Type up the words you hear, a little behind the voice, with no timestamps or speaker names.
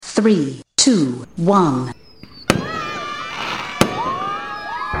3, 2, 1.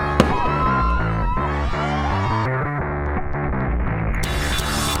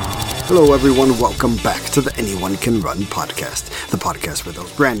 Hello everyone, welcome back to the Anyone Can Run podcast, the podcast for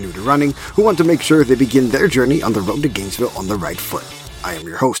those brand new to running who want to make sure they begin their journey on the road to Gainesville on the right foot. I am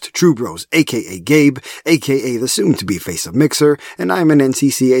your host, True Bros, aka Gabe, aka the soon-to-be face of Mixer, and I am an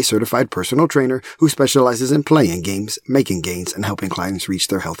NCCA certified personal trainer who specializes in playing games, making gains, and helping clients reach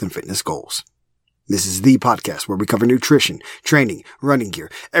their health and fitness goals. This is the podcast where we cover nutrition, training, running gear,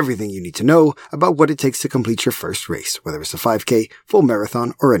 everything you need to know about what it takes to complete your first race, whether it's a 5K, full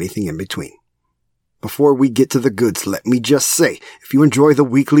marathon, or anything in between. Before we get to the goods, let me just say, if you enjoy the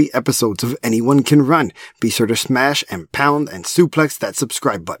weekly episodes of Anyone Can Run, be sure to smash and pound and suplex that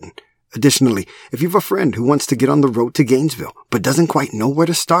subscribe button. Additionally, if you have a friend who wants to get on the road to Gainesville, but doesn't quite know where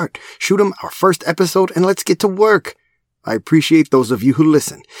to start, shoot them our first episode and let's get to work. I appreciate those of you who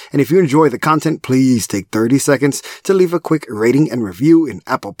listen, and if you enjoy the content, please take 30 seconds to leave a quick rating and review in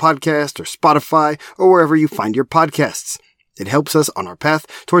Apple Podcasts or Spotify or wherever you find your podcasts. It helps us on our path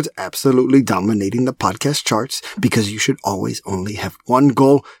towards absolutely dominating the podcast charts because you should always only have one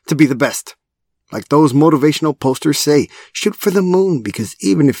goal: to be the best. Like those motivational posters say, shoot for the moon because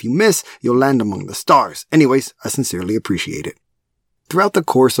even if you miss, you'll land among the stars. Anyways, I sincerely appreciate it. Throughout the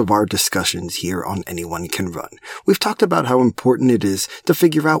course of our discussions here on Anyone Can Run, we've talked about how important it is to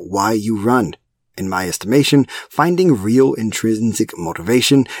figure out why you run. In my estimation, finding real intrinsic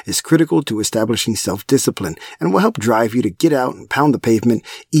motivation is critical to establishing self-discipline and will help drive you to get out and pound the pavement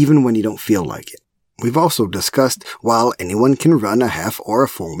even when you don't feel like it. We've also discussed, while anyone can run a half or a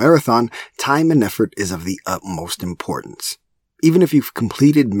full marathon, time and effort is of the utmost importance. Even if you've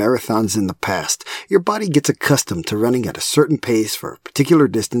completed marathons in the past, your body gets accustomed to running at a certain pace for a particular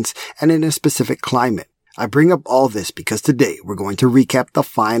distance and in a specific climate. I bring up all this because today we're going to recap the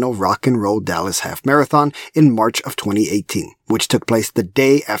final Rock and Roll Dallas Half Marathon in March of 2018, which took place the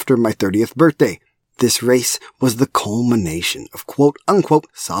day after my 30th birthday. This race was the culmination of quote-unquote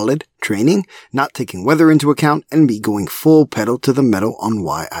solid training, not taking weather into account, and me going full pedal to the metal on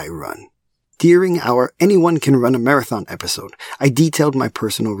why I run. During our Anyone Can Run a Marathon episode, I detailed my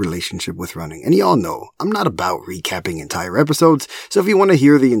personal relationship with running, and y'all know I'm not about recapping entire episodes, so if you want to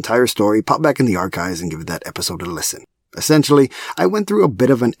hear the entire story, pop back in the archives and give that episode a listen. Essentially, I went through a bit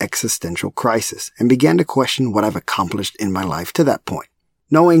of an existential crisis and began to question what I've accomplished in my life to that point.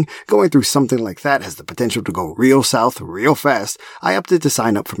 Knowing going through something like that has the potential to go real south real fast, I opted to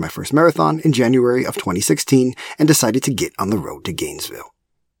sign up for my first marathon in January of 2016 and decided to get on the road to Gainesville.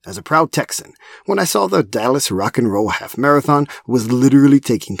 As a proud Texan, when I saw the Dallas Rock and Roll Half Marathon was literally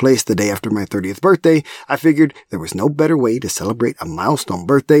taking place the day after my 30th birthday, I figured there was no better way to celebrate a milestone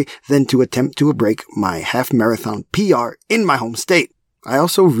birthday than to attempt to break my half marathon PR in my home state. I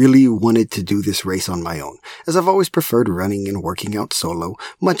also really wanted to do this race on my own, as I've always preferred running and working out solo,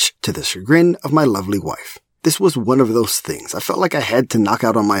 much to the chagrin of my lovely wife. This was one of those things I felt like I had to knock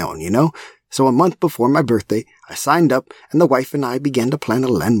out on my own, you know? So a month before my birthday, I signed up and the wife and I began to plan a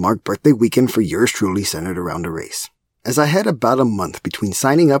landmark birthday weekend for yours truly centered around a race. As I had about a month between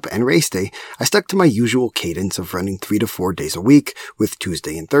signing up and race day, I stuck to my usual cadence of running 3 to 4 days a week, with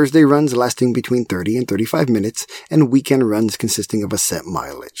Tuesday and Thursday runs lasting between 30 and 35 minutes and weekend runs consisting of a set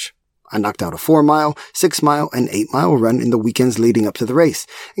mileage. I knocked out a 4-mile, 6-mile, and 8-mile run in the weekends leading up to the race,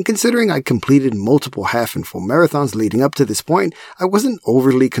 and considering I completed multiple half and full marathons leading up to this point, I wasn't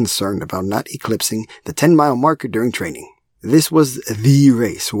overly concerned about not eclipsing the 10-mile marker during training. This was the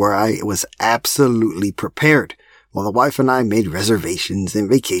race where I was absolutely prepared. While the wife and I made reservations and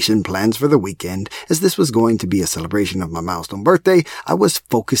vacation plans for the weekend, as this was going to be a celebration of my milestone birthday, I was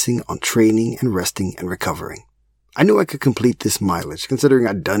focusing on training and resting and recovering. I knew I could complete this mileage, considering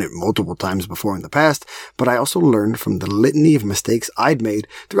I'd done it multiple times before in the past, but I also learned from the litany of mistakes I'd made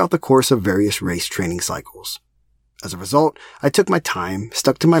throughout the course of various race training cycles. As a result, I took my time,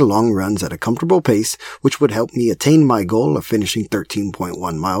 stuck to my long runs at a comfortable pace, which would help me attain my goal of finishing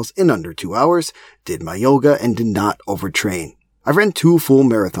 13.1 miles in under 2 hours, did my yoga, and did not overtrain. I've ran 2 full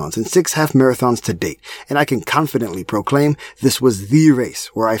marathons and 6 half marathons to date, and I can confidently proclaim this was the race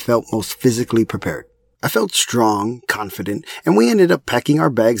where I felt most physically prepared. I felt strong, confident, and we ended up packing our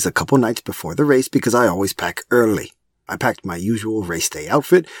bags a couple nights before the race because I always pack early. I packed my usual race day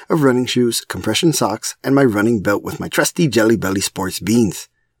outfit of running shoes, compression socks, and my running belt with my trusty Jelly Belly sports beans.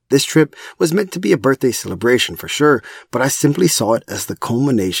 This trip was meant to be a birthday celebration for sure, but I simply saw it as the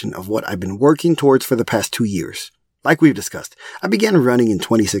culmination of what I've been working towards for the past 2 years. Like we've discussed, I began running in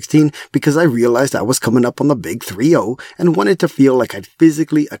 2016 because I realized I was coming up on the big 3-0 and wanted to feel like I'd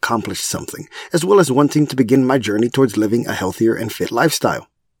physically accomplished something, as well as wanting to begin my journey towards living a healthier and fit lifestyle.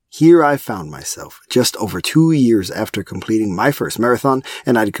 Here I found myself, just over 2 years after completing my first marathon,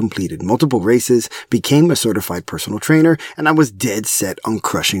 and I'd completed multiple races, became a certified personal trainer, and I was dead set on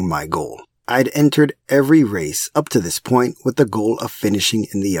crushing my goal. I'd entered every race up to this point with the goal of finishing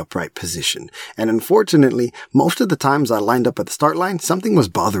in the upright position, and unfortunately, most of the times I lined up at the start line, something was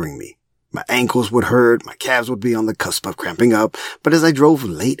bothering me. My ankles would hurt, my calves would be on the cusp of cramping up, but as I drove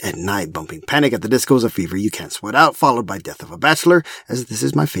late at night bumping Panic at the Disco's A Fever You Can't Sweat Out, followed by Death of a Bachelor, as this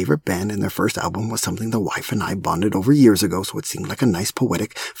is my favorite band and their first album was something the wife and I bonded over years ago, so it seemed like a nice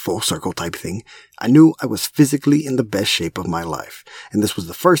poetic full circle type thing, I knew I was physically in the best shape of my life, and this was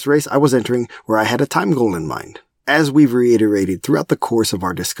the first race I was entering where I had a time goal in mind. As we've reiterated throughout the course of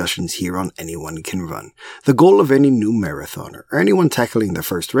our discussions here on Anyone Can Run, the goal of any new marathoner or anyone tackling their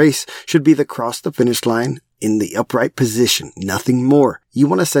first race should be to cross the finish line in the upright position, nothing more. You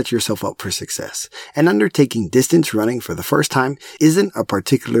want to set yourself up for success, and undertaking distance running for the first time isn't a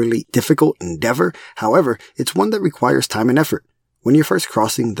particularly difficult endeavor. However, it's one that requires time and effort. When you're first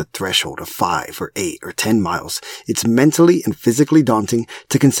crossing the threshold of 5 or 8 or 10 miles, it's mentally and physically daunting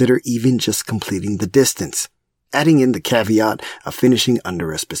to consider even just completing the distance. Adding in the caveat of finishing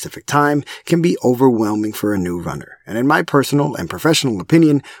under a specific time can be overwhelming for a new runner, and in my personal and professional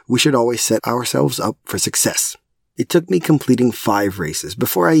opinion, we should always set ourselves up for success. It took me completing 5 races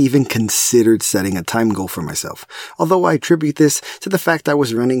before I even considered setting a time goal for myself, although I attribute this to the fact I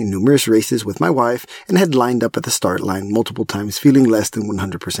was running numerous races with my wife and had lined up at the start line multiple times feeling less than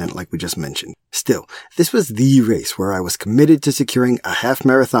 100% like we just mentioned. Still, this was the race where I was committed to securing a half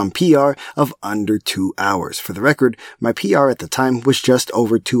marathon PR of under 2 hours. For the record, my PR at the time was just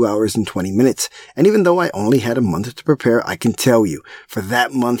over 2 hours and 20 minutes, and even though I only had a month to prepare, I can tell you, for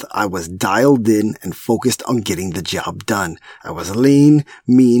that month I was dialed in and focused on getting the job done. I was lean,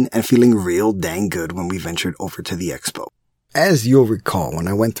 mean, and feeling real dang good when we ventured over to the expo. As you'll recall when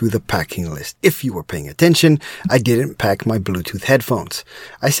I went through the packing list, if you were paying attention, I didn't pack my Bluetooth headphones.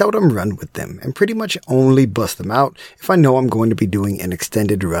 I seldom run with them and pretty much only bust them out if I know I'm going to be doing an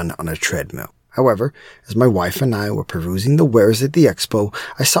extended run on a treadmill. However, as my wife and I were perusing the wares at the expo,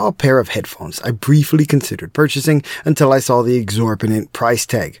 I saw a pair of headphones I briefly considered purchasing until I saw the exorbitant price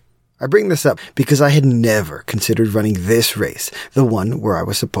tag. I bring this up because I had never considered running this race, the one where I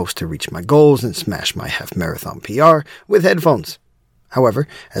was supposed to reach my goals and smash my half marathon PR with headphones. However,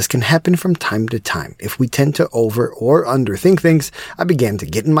 as can happen from time to time, if we tend to over or underthink things, I began to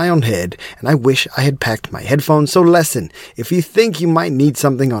get in my own head, and I wish I had packed my headphones. So lesson, if you think you might need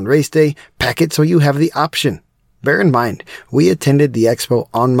something on race day, pack it so you have the option. Bear in mind, we attended the expo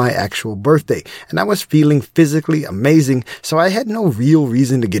on my actual birthday, and I was feeling physically amazing, so I had no real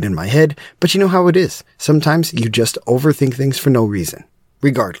reason to get in my head, but you know how it is. Sometimes you just overthink things for no reason.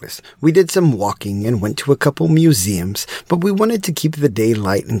 Regardless, we did some walking and went to a couple museums, but we wanted to keep the day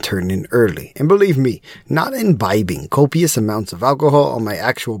light and turn in early. And believe me, not imbibing copious amounts of alcohol on my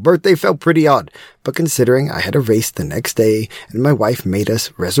actual birthday felt pretty odd, but considering I had a race the next day and my wife made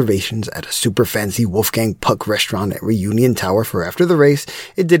us reservations at a super fancy Wolfgang Puck restaurant at Reunion Tower for after the race,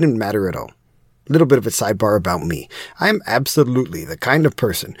 it didn't matter at all. Little bit of a sidebar about me. I am absolutely the kind of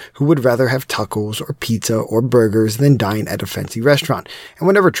person who would rather have tacos or pizza or burgers than dine at a fancy restaurant. And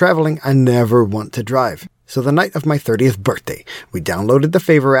whenever traveling, I never want to drive. So the night of my 30th birthday, we downloaded the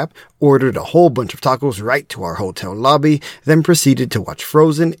Favor app, ordered a whole bunch of tacos right to our hotel lobby, then proceeded to watch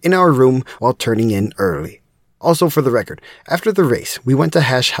Frozen in our room while turning in early. Also, for the record, after the race, we went to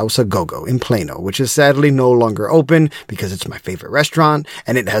Hash House A Go-Go in Plano, which is sadly no longer open because it's my favorite restaurant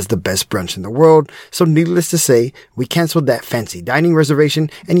and it has the best brunch in the world. So needless to say, we canceled that fancy dining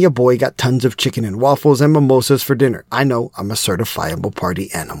reservation and your boy got tons of chicken and waffles and mimosas for dinner. I know I'm a certifiable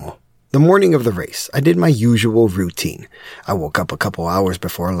party animal. The morning of the race, I did my usual routine. I woke up a couple hours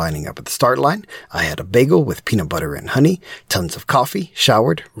before lining up at the start line. I had a bagel with peanut butter and honey, tons of coffee,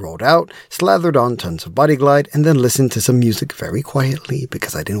 showered, rolled out, slathered on tons of Body Glide, and then listened to some music very quietly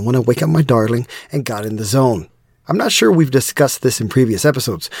because I didn't want to wake up my darling and got in the zone. I'm not sure we've discussed this in previous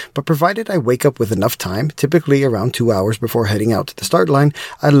episodes, but provided I wake up with enough time, typically around 2 hours before heading out to the start line,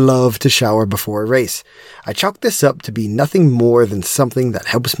 I love to shower before a race. I chalk this up to be nothing more than something that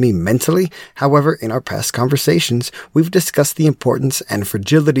helps me mentally. However, in our past conversations, we've discussed the importance and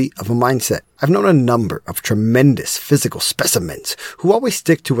fragility of a mindset. I've known a number of tremendous physical specimens who always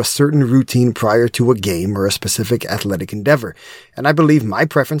stick to a certain routine prior to a game or a specific athletic endeavor, and I believe my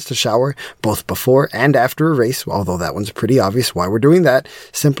preference to shower both before and after a race, although that one's pretty obvious why we're doing that,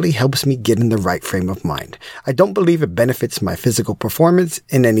 simply helps me get in the right frame of mind. I don't believe it benefits my physical performance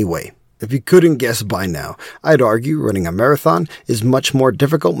in any way. If you couldn't guess by now, I'd argue running a marathon is much more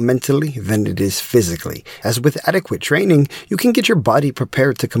difficult mentally than it is physically, as with adequate training, you can get your body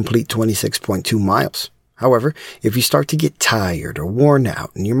prepared to complete 26.2 miles. However, if you start to get tired or worn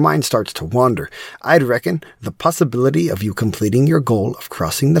out and your mind starts to wander, I'd reckon the possibility of you completing your goal of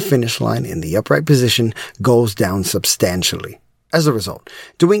crossing the finish line in the upright position goes down substantially. As a result,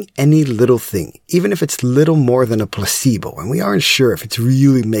 doing any little thing, even if it's little more than a placebo and we aren't sure if it's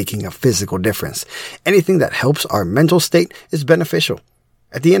really making a physical difference, anything that helps our mental state is beneficial.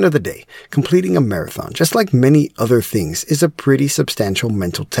 At the end of the day, completing a marathon, just like many other things, is a pretty substantial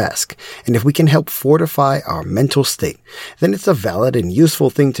mental task. And if we can help fortify our mental state, then it's a valid and useful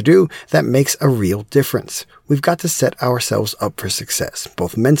thing to do that makes a real difference. We've got to set ourselves up for success,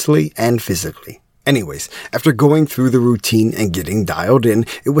 both mentally and physically. Anyways, after going through the routine and getting dialed in,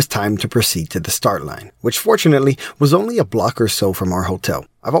 it was time to proceed to the start line, which fortunately was only a block or so from our hotel.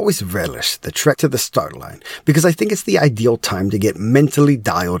 I've always relished the trek to the start line because I think it's the ideal time to get mentally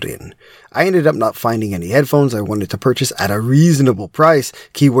dialed in. I ended up not finding any headphones I wanted to purchase at a reasonable price,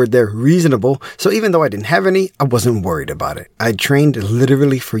 keyword there, reasonable, so even though I didn't have any, I wasn't worried about it. I'd trained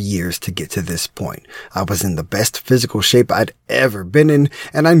literally for years to get to this point. I was in the best physical shape I'd ever been in,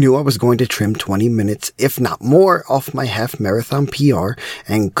 and I knew I was going to trim 20 minutes, if not more, off my half marathon PR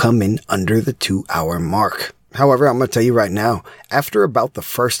and come in under the 2-hour mark. However, I'm going to tell you right now, after about the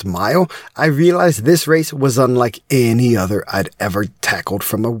first mile, I realized this race was unlike any other I'd ever tackled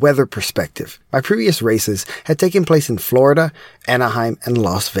from a weather perspective. My previous races had taken place in Florida, Anaheim, and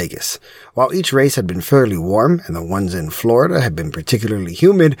Las Vegas. While each race had been fairly warm and the ones in Florida had been particularly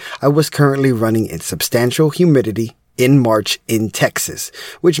humid, I was currently running in substantial humidity in March in Texas,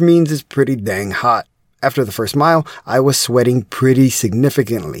 which means it's pretty dang hot. After the first mile, I was sweating pretty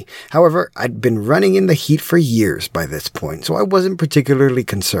significantly. However, I'd been running in the heat for years by this point, so I wasn't particularly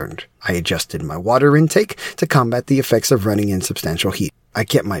concerned. I adjusted my water intake to combat the effects of running in substantial heat. I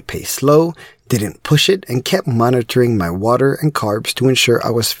kept my pace slow, didn't push it, and kept monitoring my water and carbs to ensure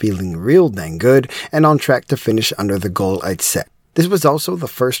I was feeling real dang good and on track to finish under the goal I'd set. This was also the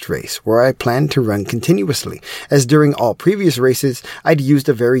first race where I planned to run continuously, as during all previous races, I'd used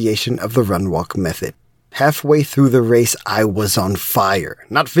a variation of the run-walk method. Halfway through the race, I was on fire.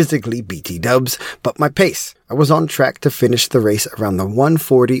 Not physically, BT dubs, but my pace. I was on track to finish the race around the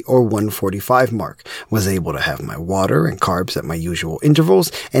 140 or 145 mark, was able to have my water and carbs at my usual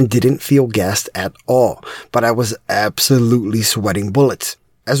intervals, and didn't feel gassed at all, but I was absolutely sweating bullets.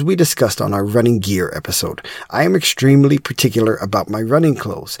 As we discussed on our running gear episode, I am extremely particular about my running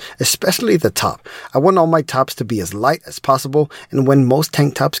clothes, especially the top. I want all my tops to be as light as possible, and when most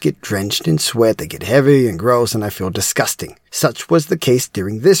tank tops get drenched in sweat, they get heavy and gross and I feel disgusting. Such was the case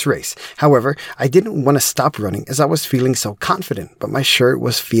during this race. However, I didn't want to stop running as I was feeling so confident, but my shirt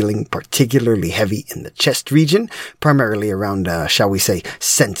was feeling particularly heavy in the chest region, primarily around shall we say,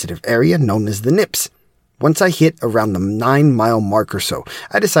 sensitive area known as the nips. Once I hit around the 9-mile mark or so,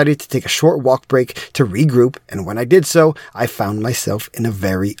 I decided to take a short walk break to regroup, and when I did so, I found myself in a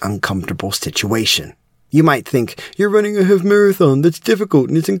very uncomfortable situation. You might think, you're running a half marathon, that's difficult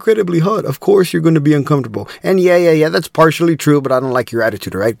and it's incredibly hot, of course you're going to be uncomfortable. And yeah, that's partially true, but I don't like your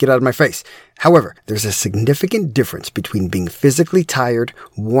attitude, alright? Get out of my face. However, there's a significant difference between being physically tired,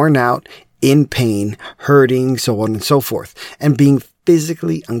 worn out, in pain, hurting, so on and so forth, and being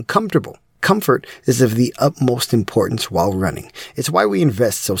physically uncomfortable. Comfort is of the utmost importance while running. It's why we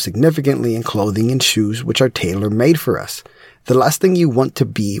invest so significantly in clothing and shoes which are tailor-made for us. The last thing you want to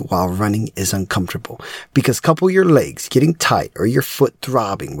be while running is uncomfortable, because couple your legs getting tight or your foot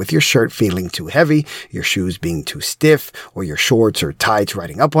throbbing with your shirt feeling too heavy, your shoes being too stiff, or your shorts or tights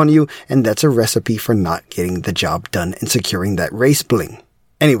riding up on you, and that's a recipe for not getting the job done and securing that race bling.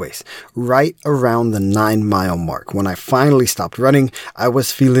 Anyways, right around the 9-mile mark, when I finally stopped running, I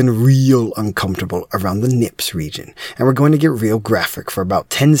was feeling real uncomfortable around the nips region. And we're going to get real graphic for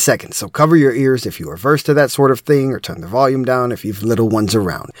about 10 seconds, so cover your ears if you are averse to that sort of thing, or turn the volume down if you've little ones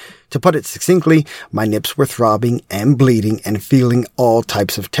around. To put it succinctly, my nips were throbbing and bleeding and feeling all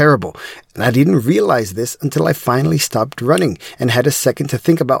types of terrible. And I didn't realize this until I finally stopped running and had a second to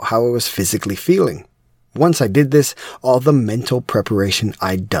think about how I was physically feeling. Once I did this, all the mental preparation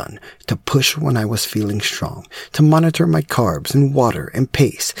I'd done to push when I was feeling strong, to monitor my carbs and water and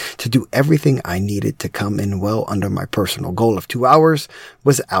pace, to do everything I needed to come in well under my personal goal of 2 hours,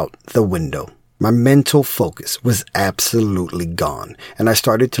 was out the window. My mental focus was absolutely gone, and I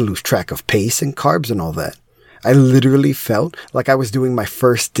started to lose track of pace and carbs and all that. I literally felt like I was doing my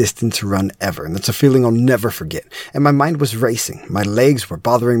first distance run ever, and that's a feeling I'll never forget. And my mind was racing. My legs were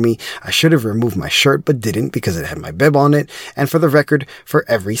bothering me. I should have removed my shirt, but didn't because it had my bib on it. And for the record, for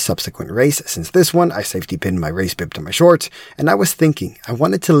every subsequent race since this one, I safety pinned my race bib to my shorts, and I was thinking I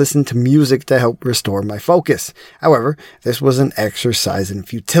wanted to listen to music to help restore my focus. However, this was an exercise in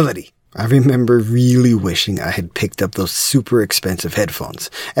futility. I remember really wishing I had picked up those super expensive headphones,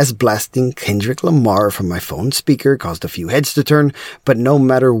 as blasting Kendrick Lamar from my phone speaker caused a few heads to turn, but no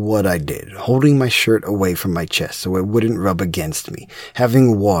matter what I did, holding my shirt away from my chest so it wouldn't rub against me,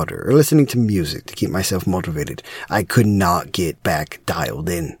 having water, or listening to music to keep myself motivated, I could not get back dialed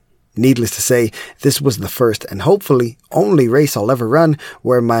in. Needless to say, this was the first and hopefully only race I'll ever run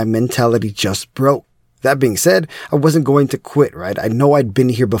where my mentality just broke. That being said, I wasn't going to quit, right? I know I'd been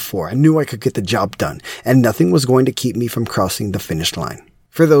here before. I knew I could get the job done, and nothing was going to keep me from crossing the finish line.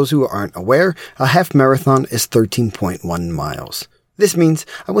 For those who aren't aware, a half marathon is 13.1 miles. This means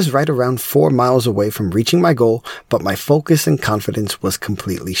I was right around 4 miles away from reaching my goal, but my focus and confidence was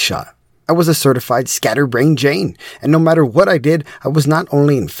completely shot. I was a certified scatterbrain Jane, and no matter what I did, I was not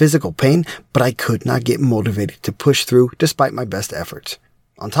only in physical pain, but I could not get motivated to push through despite my best efforts.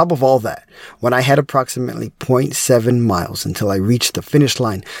 On top of all that, when I had approximately 0.7 miles until I reached the finish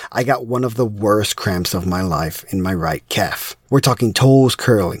line, I got one of the worst cramps of my life in my right calf. We're talking toes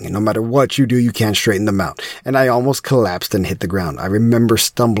curling, and no matter what you do, you can't straighten them out. And I almost collapsed and hit the ground. I remember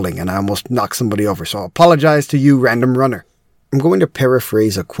stumbling and I almost knocked somebody over, so I apologize to you, random runner. I'm going to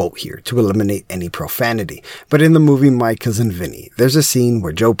paraphrase a quote here to eliminate any profanity, but in the movie My Cousin Vinny, there's a scene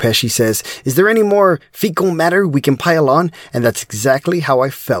where Joe Pesci says, "Is there any more fecal matter we can pile on?" And that's exactly how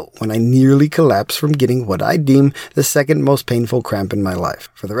I felt when I nearly collapsed from getting what I deem the second most painful cramp in my life.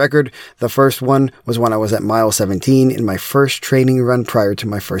 For the record, the first one was when I was at mile 17 in my first training run prior to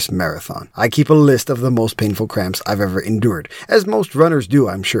my first marathon. I keep a list of the most painful cramps I've ever endured, as most runners do,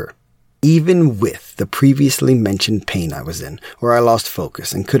 I'm sure. Even with the previously mentioned pain I was in, where I lost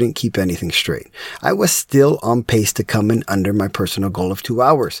focus and couldn't keep anything straight, I was still on pace to come in under my personal goal of 2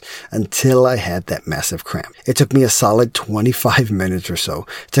 hours until I had that massive cramp. It took me a solid 25 minutes or so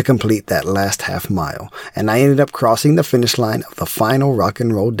to complete that last half mile, and I ended up crossing the finish line of the final Rock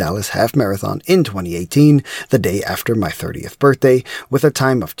and Roll Dallas Half Marathon in 2018, the day after my 30th birthday, with a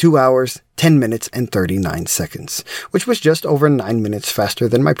time of 2 hours, 10 minutes and 39 seconds, which was just over 9 minutes faster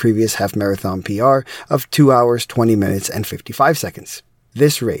than my previous half marathon PR of 2 hours, 20 minutes and 55 seconds.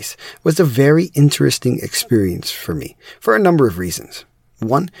 This race was a very interesting experience for me for a number of reasons.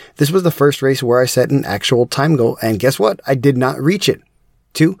 One, this was the first race where I set an actual time goal, and guess what? I did not reach it.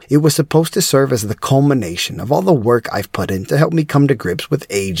 Two, it was supposed to serve as the culmination of all the work I've put in to help me come to grips with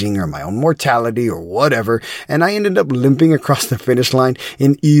aging or my own mortality or whatever, and I ended up limping across the finish line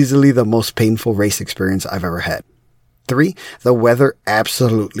in easily the most painful race experience I've ever had. Three, the weather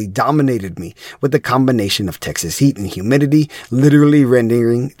absolutely dominated me, with the combination of Texas heat and humidity literally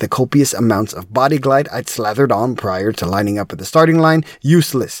rendering the copious amounts of Body Glide I'd slathered on prior to lining up at the starting line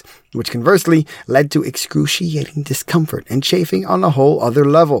useless, which conversely led to excruciating discomfort and chafing on a whole other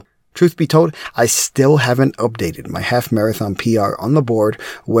level. Truth be told, I still haven't updated my half marathon PR on the board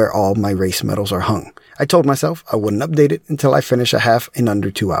where all my race medals are hung. I told myself I wouldn't update it until I finish a half in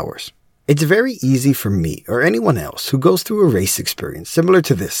under 2 hours. It's very easy for me or anyone else who goes through a race experience similar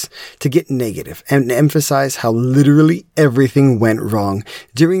to this to get negative and emphasize how literally everything went wrong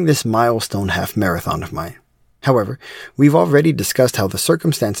during this milestone half marathon of mine. However, we've already discussed how the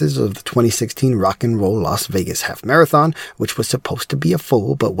circumstances of the 2016 Rock and Roll Las Vegas Half Marathon, which was supposed to be a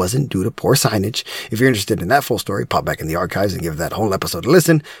full but wasn't due to poor signage, if you're interested in that full story, pop back in the archives and give that whole episode a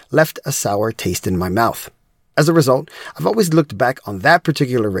listen, left a sour taste in my mouth. As a result, I've always looked back on that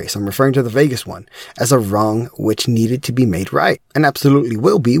particular race, I'm referring to the Vegas one, as a wrong which needed to be made right, and absolutely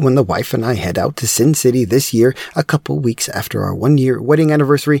will be when the wife and I head out to Sin City this year, a couple weeks after our 1-year wedding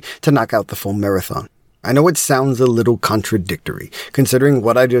anniversary, to knock out the full marathon. I know it sounds a little contradictory, considering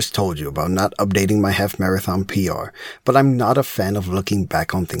what I just told you about not updating my half marathon PR, but I'm not a fan of looking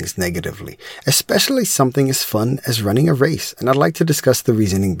back on things negatively, especially something as fun as running a race, and I'd like to discuss the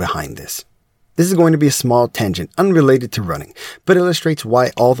reasoning behind this. This is going to be a small tangent unrelated to running, but illustrates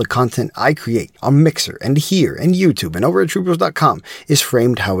why all the content I create on Mixer and here and YouTube and over at TrueBros.com is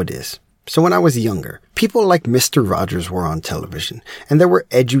framed how it is. So when I was younger, people like Mr. Rogers were on television, and there were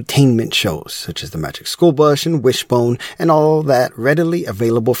edutainment shows such as The Magic School Bus and Wishbone and all that readily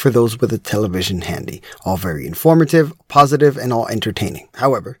available for those with a television handy, all very informative, positive, and all entertaining.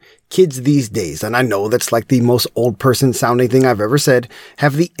 However, kids these days, and I know that's like the most old person sounding thing I've ever said,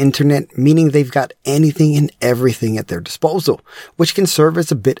 have the internet, meaning they've got anything and everything at their disposal, which can serve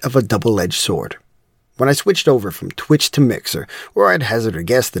as a bit of a double-edged sword. When I switched over from Twitch to Mixer, or I'd hazard a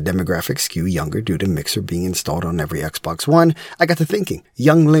guess the demographics skew younger due to Mixer being installed on every Xbox One, I got to thinking,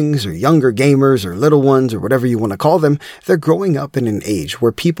 younglings or younger gamers or little ones or whatever you want to call them, they're growing up in an age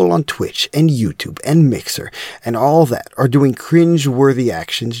where people on Twitch and YouTube and Mixer and all that are doing cringe-worthy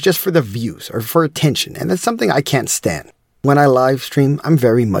actions just for the views or for attention, and that's something I can't stand. When I live stream, I'm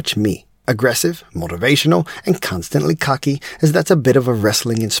very much me. Aggressive, motivational, and constantly cocky, as that's a bit of a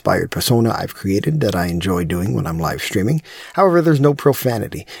wrestling-inspired persona I've created that I enjoy doing when I'm live streaming. However, there's no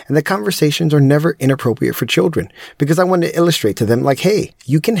profanity, and the conversations are never inappropriate for children, because I want to illustrate to them like, hey,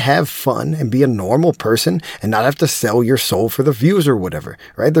 you can have fun and be a normal person and not have to sell your soul for the views or whatever,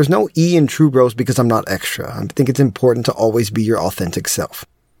 right? There's no E in True Bros because I'm not extra. I think it's important to always be your authentic self.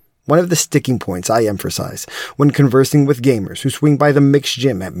 One of the sticking points I emphasize when conversing with gamers who swing by the Mixed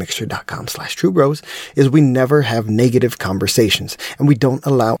Gym at mixer.com/truebros is we never have negative conversations and we don't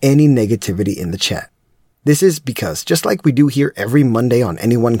allow any negativity in the chat. This is because, just like we do here every Monday on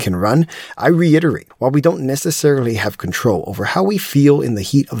Anyone Can Run, I reiterate, while we don't necessarily have control over how we feel in the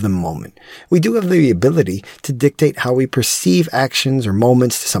heat of the moment, we do have the ability to dictate how we perceive actions or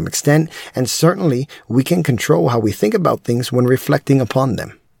moments to some extent, and certainly we can control how we think about things when reflecting upon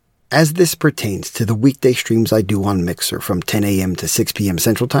them. As this pertains to the weekday streams I do on Mixer from 10 a.m. to 6 p.m.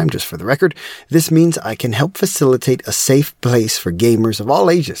 Central Time, just for the record, this means I can help facilitate a safe place for gamers of all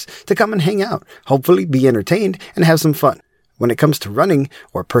ages to come and hang out, hopefully be entertained, and have some fun. When it comes to running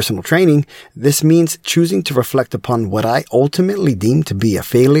or personal training, this means choosing to reflect upon what I ultimately deem to be a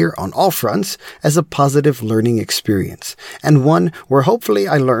failure on all fronts as a positive learning experience, and one where hopefully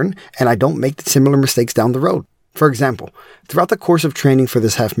I learn and I don't make similar mistakes down the road. For example, throughout the course of training for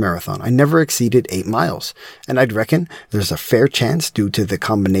this half marathon, I never exceeded 8 miles, and I'd reckon there's a fair chance due to the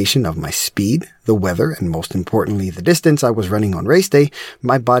combination of my speed, the weather, and most importantly, the distance I was running on race day,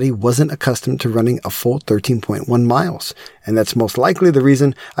 my body wasn't accustomed to running a full 13.1 miles, and that's most likely the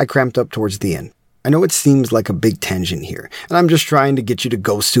reason I cramped up towards the end. I know it seems like a big tangent here, and I'm just trying to get you to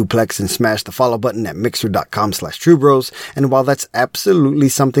go suplex and smash the follow button at mixer.com/truebros, and while that's absolutely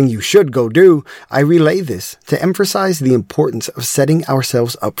something you should go do, I relay this to emphasize the importance of setting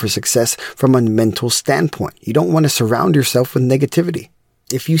ourselves up for success from a mental standpoint. You don't want to surround yourself with negativity.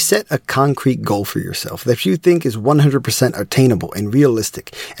 If you set a concrete goal for yourself that you think is 100% attainable and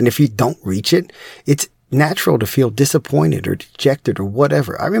realistic, and if you don't reach it, it's natural to feel disappointed or dejected or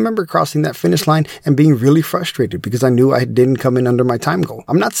whatever. I remember crossing that finish line and being really frustrated because I knew I didn't come in under my time goal.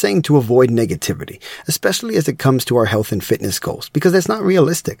 I'm not saying to avoid negativity, especially as it comes to our health and fitness goals, because that's not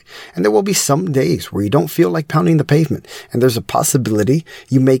realistic. And there will be some days where you don't feel like pounding the pavement, and there's a possibility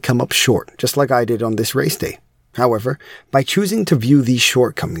you may come up short, just like I did on this race day. However, by choosing to view these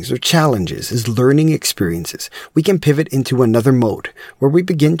shortcomings or challenges as learning experiences, we can pivot into another mode where we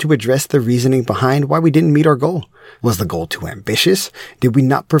begin to address the reasoning behind why we didn't meet our goal. Was the goal too ambitious? Did we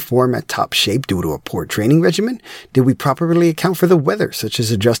not perform at top shape due to a poor training regimen? Did we properly account for the weather, such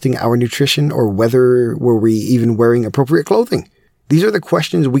as adjusting our nutrition, or whether were we even wearing appropriate clothing? These are the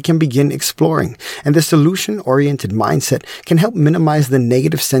questions we can begin exploring, and the solution-oriented mindset can help minimize the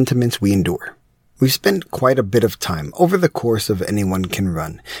negative sentiments we endure. We've spent quite a bit of time over the course of Anyone Can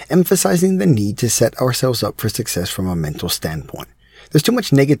Run, emphasizing the need to set ourselves up for success from a mental standpoint. There's too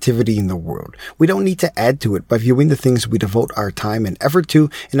much negativity in the world. We don't need to add to it by viewing the things we devote our time and effort to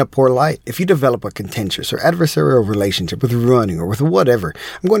in a poor light. If you develop a contentious or adversarial relationship with running or with whatever,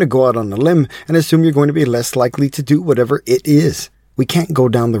 I'm going to go out on a limb and assume you're going to be less likely to do whatever it is. We can't go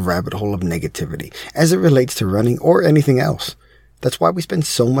down the rabbit hole of negativity as it relates to running or anything else. That's why we spend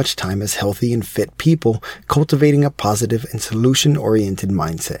so much time as healthy and fit people cultivating a positive and solution-oriented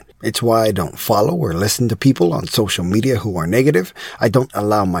mindset. It's why I don't follow or listen to people on social media who are negative. I don't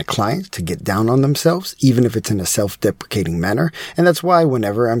allow my clients to get down on themselves, even if it's in a self-deprecating manner. And that's why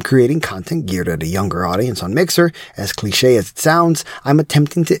whenever I'm creating content geared at a younger audience on Mixer, as cliche as it sounds, I'm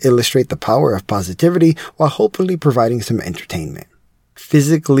attempting to illustrate the power of positivity while hopefully providing some entertainment.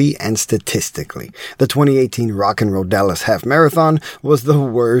 Physically and statistically, the 2018 Rock and Roll Dallas Half Marathon was the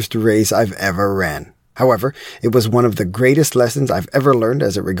worst race I've ever ran. However, it was one of the greatest lessons I've ever learned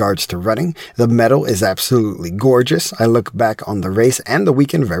as it regards to running. The medal is absolutely gorgeous. I look back on the race and the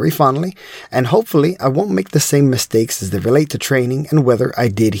weekend very fondly, and hopefully I won't make the same mistakes as they relate to training and whether I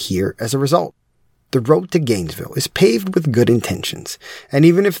did here as a result. The road to Gainesville is paved with good intentions, and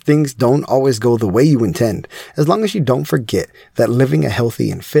even if things don't always go the way you intend, as long as you don't forget that living a healthy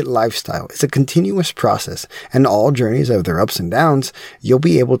and fit lifestyle is a continuous process, and all journeys have their ups and downs, you'll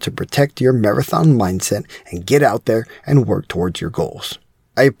be able to protect your marathon mindset and get out there and work towards your goals.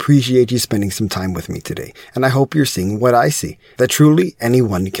 I appreciate you spending some time with me today, and I hope you're seeing what I see, that truly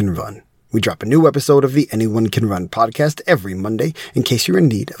anyone can run. We drop a new episode of the Anyone Can Run podcast every Monday in case you're in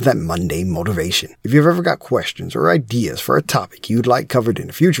need of that Monday motivation. If you've ever got questions or ideas for a topic you'd like covered in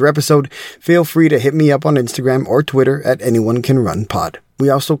a future episode, feel free to hit me up on Instagram or Twitter at anyonecanrunpod. We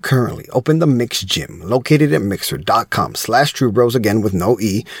also currently open the Mix Gym, located at mixer.com/TrueBros, again with no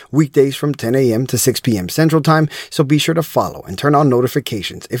E, weekdays from 10 a.m. to 6 p.m. Central Time, so be sure to follow and turn on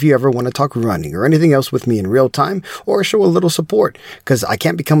notifications if you ever want to talk running or anything else with me in real time or show a little support, because I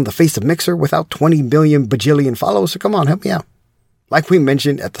can't become the face of Mixer without 20 billion bajillion follows, so come on, help me out. Like we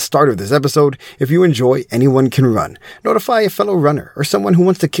mentioned at the start of this episode, if you enjoy Anyone Can Run, notify a fellow runner or someone who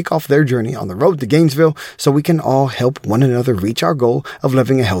wants to kick off their journey on the road to Gainesville so we can all help one another reach our goal of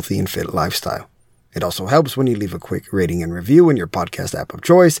living a healthy and fit lifestyle. It also helps when you leave a quick rating and review in your podcast app of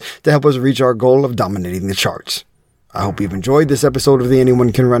choice to help us reach our goal of dominating the charts. I hope you've enjoyed this episode of the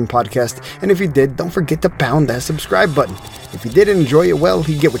Anyone Can Run podcast, and if you did, don't forget to pound that subscribe button. If you didn't enjoy it, well,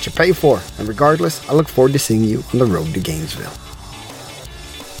 you get what you pay for, and regardless, I look forward to seeing you on the road to Gainesville.